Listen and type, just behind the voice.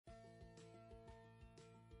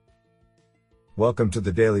Welcome to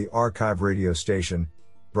the Daily Archive radio station,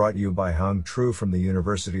 brought you by Hung Tru from the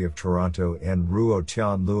University of Toronto and Ruo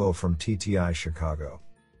Tian Luo from TTI Chicago.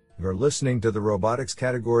 You're listening to the robotics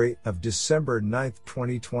category of December 9,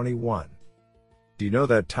 2021. Do you know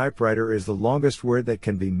that typewriter is the longest word that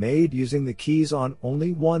can be made using the keys on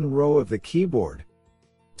only one row of the keyboard?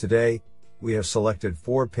 Today, we have selected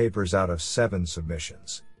 4 papers out of 7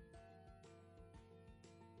 submissions.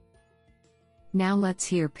 Now let's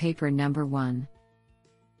hear paper number 1.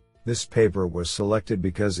 This paper was selected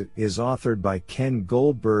because it is authored by Ken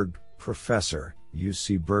Goldberg, Professor,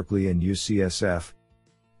 UC Berkeley and UCSF.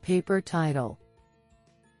 Paper title: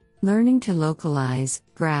 Learning to Localize,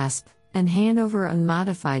 Grasp, and Hand Over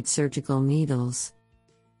Unmodified Surgical Needles.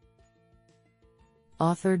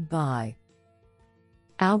 Authored by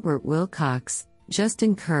Albert Wilcox,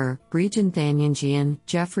 Justin Kerr, Breejan Thanyangian,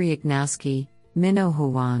 Jeffrey Ignowski, Minho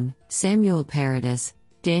Huang, Samuel Paradis,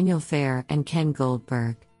 Daniel Fair, and Ken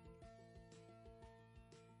Goldberg.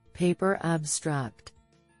 Paper abstract: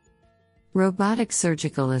 Robotic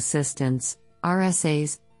surgical assistants,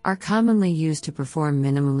 RSAs, are commonly used to perform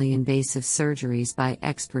minimally invasive surgeries by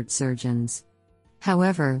expert surgeons.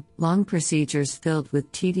 However, long procedures filled with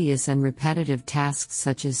tedious and repetitive tasks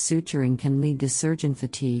such as suturing can lead to surgeon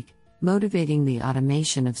fatigue, motivating the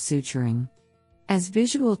automation of suturing. As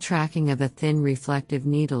visual tracking of a thin reflective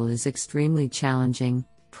needle is extremely challenging,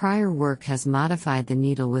 prior work has modified the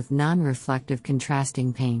needle with non-reflective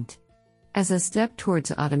contrasting paint. As a step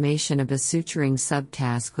towards automation of a suturing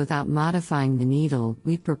subtask without modifying the needle,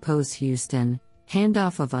 we propose Houston,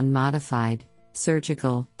 handoff of unmodified,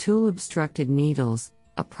 surgical, tool-obstructed needles,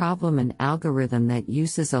 a problem and algorithm that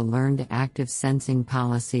uses a learned active sensing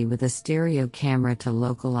policy with a stereo camera to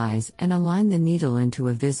localize and align the needle into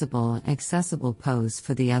a visible and accessible pose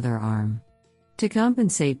for the other arm. To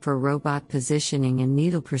compensate for robot positioning and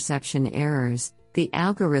needle perception errors, the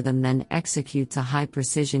algorithm then executes a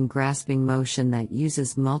high-precision grasping motion that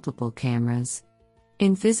uses multiple cameras.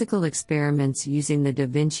 In physical experiments using the Da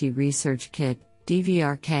Vinci Research Kit,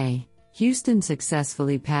 DVRK, Houston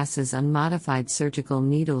successfully passes unmodified surgical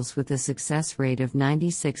needles with a success rate of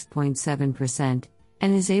 96.7%,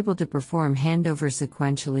 and is able to perform handover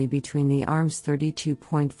sequentially between the arms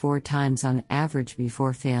 32.4 times on average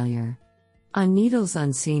before failure. On needles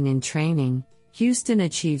unseen in training, Houston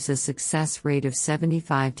achieves a success rate of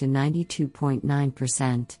 75 to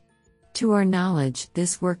 92.9%. To our knowledge,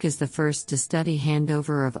 this work is the first to study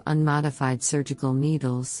handover of unmodified surgical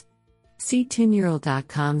needles. See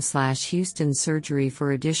tineural.com/Houston Surgery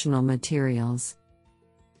for additional materials.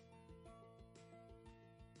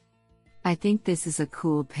 I think this is a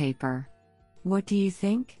cool paper. What do you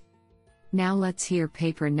think? Now let's hear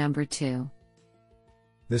paper number 2.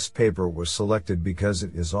 This paper was selected because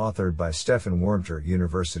it is authored by Stefan Wurmter,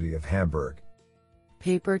 University of Hamburg.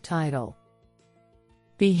 Paper title: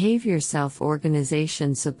 Behavior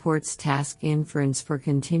Self-Organization Supports Task Inference for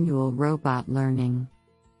Continual Robot Learning.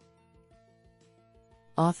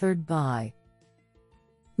 Authored by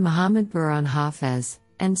Mohamed Burhan Hafez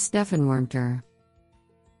and Stefan Wurmter.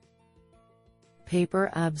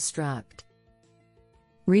 Paper abstract: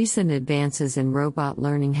 Recent advances in robot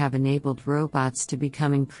learning have enabled robots to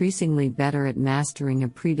become increasingly better at mastering a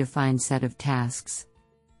predefined set of tasks.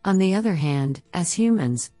 On the other hand, as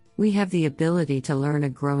humans, we have the ability to learn a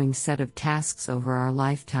growing set of tasks over our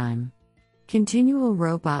lifetime. Continual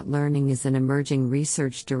robot learning is an emerging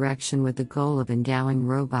research direction with the goal of endowing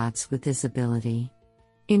robots with this ability.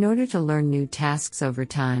 In order to learn new tasks over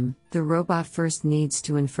time, the robot first needs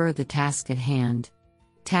to infer the task at hand.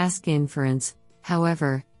 Task inference,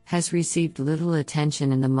 however, has received little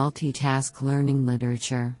attention in the multitask learning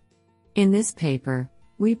literature. In this paper,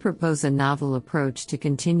 we propose a novel approach to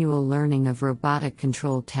continual learning of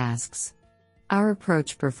robotic-controlled tasks. Our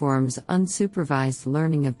approach performs unsupervised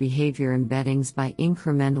learning of behavior embeddings by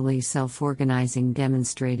incrementally self-organizing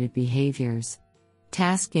demonstrated behaviors.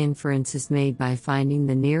 Task inference is made by finding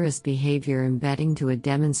the nearest behavior embedding to a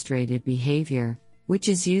demonstrated behavior, which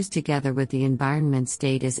is used together with the environment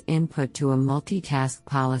state as input to a multitask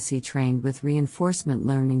policy trained with reinforcement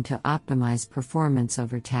learning to optimize performance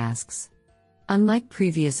over tasks. Unlike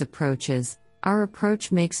previous approaches, our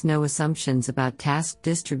approach makes no assumptions about task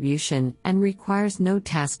distribution and requires no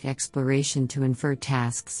task exploration to infer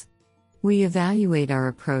tasks. We evaluate our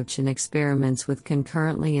approach in experiments with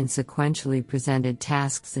concurrently and sequentially presented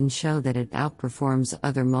tasks and show that it outperforms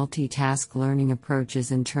other multitask learning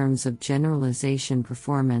approaches in terms of generalization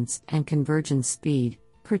performance and convergence speed,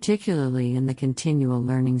 particularly in the continual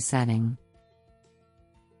learning setting.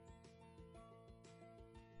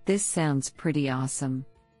 This sounds pretty awesome.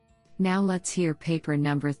 Now let's hear paper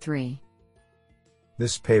number 3.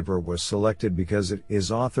 This paper was selected because it is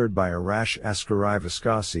authored by Arash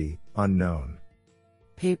Asghari-Viscasi, unknown.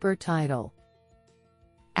 Paper title: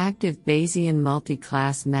 Active Bayesian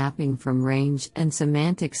Multi-Class Mapping from Range and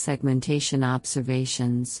Semantic Segmentation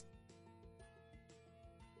Observations.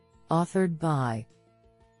 Authored by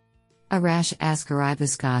Arash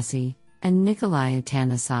Asghari-Viscasi and Nikolay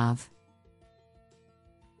Atanasov.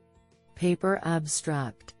 Paper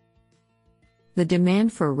abstract: The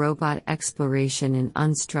demand for robot exploration in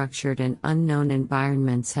unstructured and unknown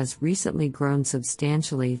environments has recently grown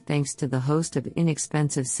substantially thanks to the host of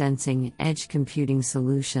inexpensive sensing and edge computing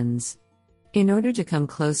solutions. In order to come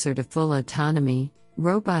closer to full autonomy,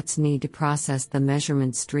 robots need to process the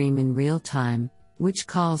measurement stream in real time, which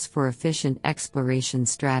calls for efficient exploration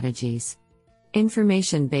strategies.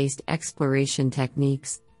 Information-based exploration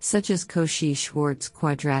techniques, such as Cauchy-Schwarz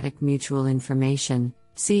Quadratic Mutual Information,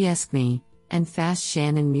 CSQMI, and Fast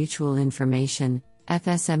Shannon Mutual Information,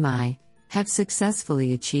 FSMI, have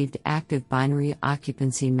successfully achieved active binary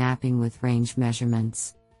occupancy mapping with range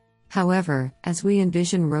measurements. However, as we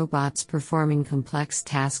envision robots performing complex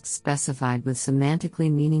tasks specified with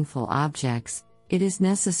semantically meaningful objects, it is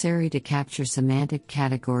necessary to capture semantic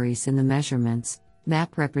categories in the measurements,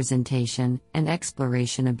 map representation, and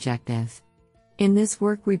exploration objective. In this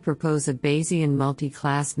work, we propose a Bayesian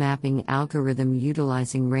multi-class mapping algorithm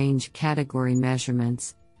utilizing range category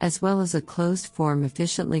measurements, as well as a closed-form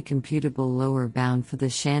efficiently computable lower bound for the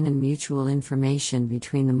Shannon mutual information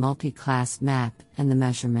between the multi-class map and the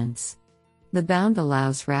measurements. The bound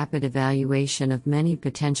allows rapid evaluation of many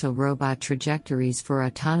potential robot trajectories for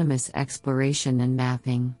autonomous exploration and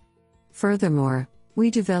mapping. Furthermore, we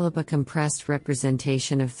develop a compressed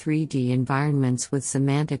representation of 3D environments with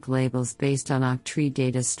semantic labels based on octree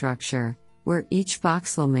data structure, where each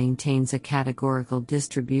voxel maintains a categorical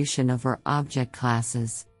distribution over object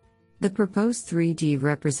classes. The proposed 3D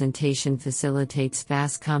representation facilitates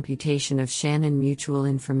fast computation of Shannon mutual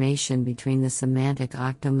information between the semantic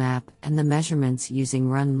octomap and the measurements using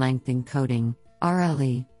run-length encoding,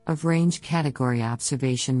 RLE, of range category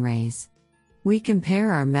observation rays. We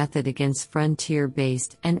compare our method against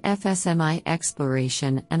frontier-based and FSMI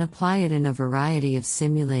exploration and apply it in a variety of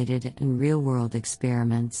simulated and real-world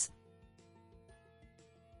experiments.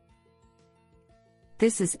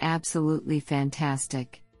 This is absolutely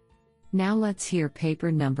fantastic. Now let's hear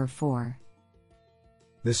paper number 4.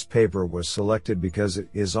 This paper was selected because it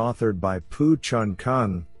is authored by Pu-Chun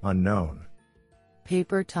Kung, unknown.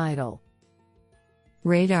 Paper title: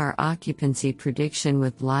 Radar Occupancy Prediction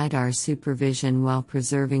with LiDAR Supervision while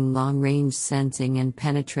Preserving Long-Range Sensing and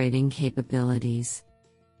Penetrating Capabilities.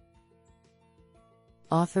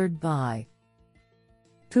 Authored by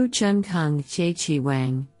Pu-Chun Kung, Xieqi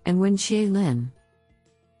Wang, and Wenxie Lin.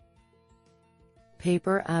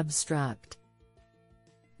 Paper abstract: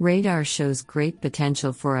 Radar shows great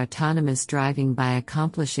potential for autonomous driving by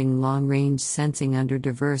accomplishing long-range sensing under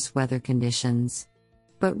diverse weather conditions.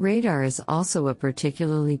 But radar is also a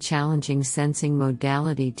particularly challenging sensing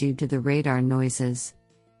modality due to the radar noises.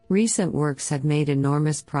 Recent works have made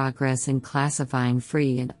enormous progress in classifying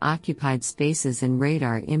free and occupied spaces in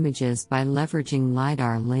radar images by leveraging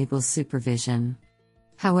LiDAR label supervision.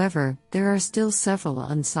 However, there are still several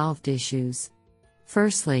unsolved issues.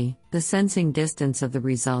 Firstly, the sensing distance of the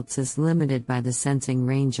results is limited by the sensing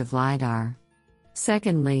range of LiDAR.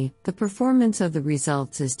 Secondly, the performance of the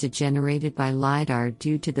results is degenerated by LiDAR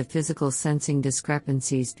due to the physical sensing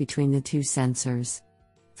discrepancies between the two sensors.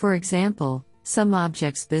 For example, some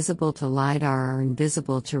objects visible to LiDAR are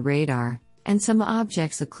invisible to radar, and some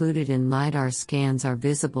objects occluded in LiDAR scans are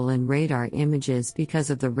visible in radar images because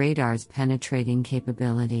of the radar's penetrating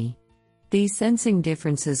capability. These sensing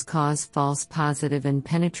differences cause false positive and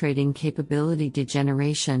penetrating capability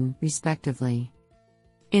degeneration, respectively.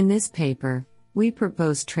 In this paper, we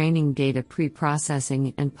propose training data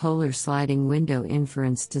pre-processing and polar sliding window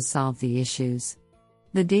inference to solve the issues.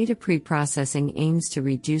 The data pre-processing aims to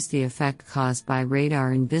reduce the effect caused by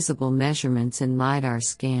radar invisible measurements in LiDAR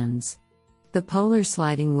scans. The polar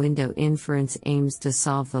sliding window inference aims to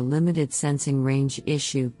solve the limited sensing range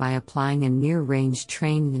issue by applying a near-range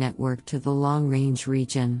trained network to the long-range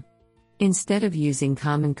region. Instead of using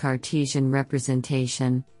common Cartesian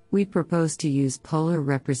representation, we propose to use polar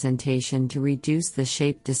representation to reduce the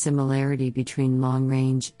shape dissimilarity between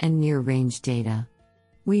long-range and near-range data.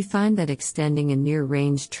 We find that extending a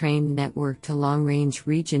near-range trained network to long-range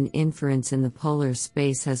region inference in the polar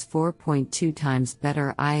space has 4.2 times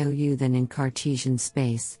better IOU than in Cartesian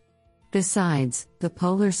space. Besides, the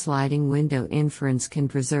polar sliding window inference can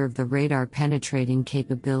preserve the radar penetrating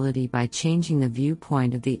capability by changing the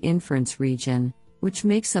viewpoint of the inference region, which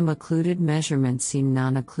makes some occluded measurements seem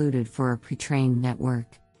non-occluded for a pre-trained network.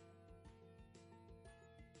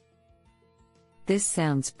 This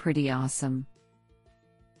sounds pretty awesome.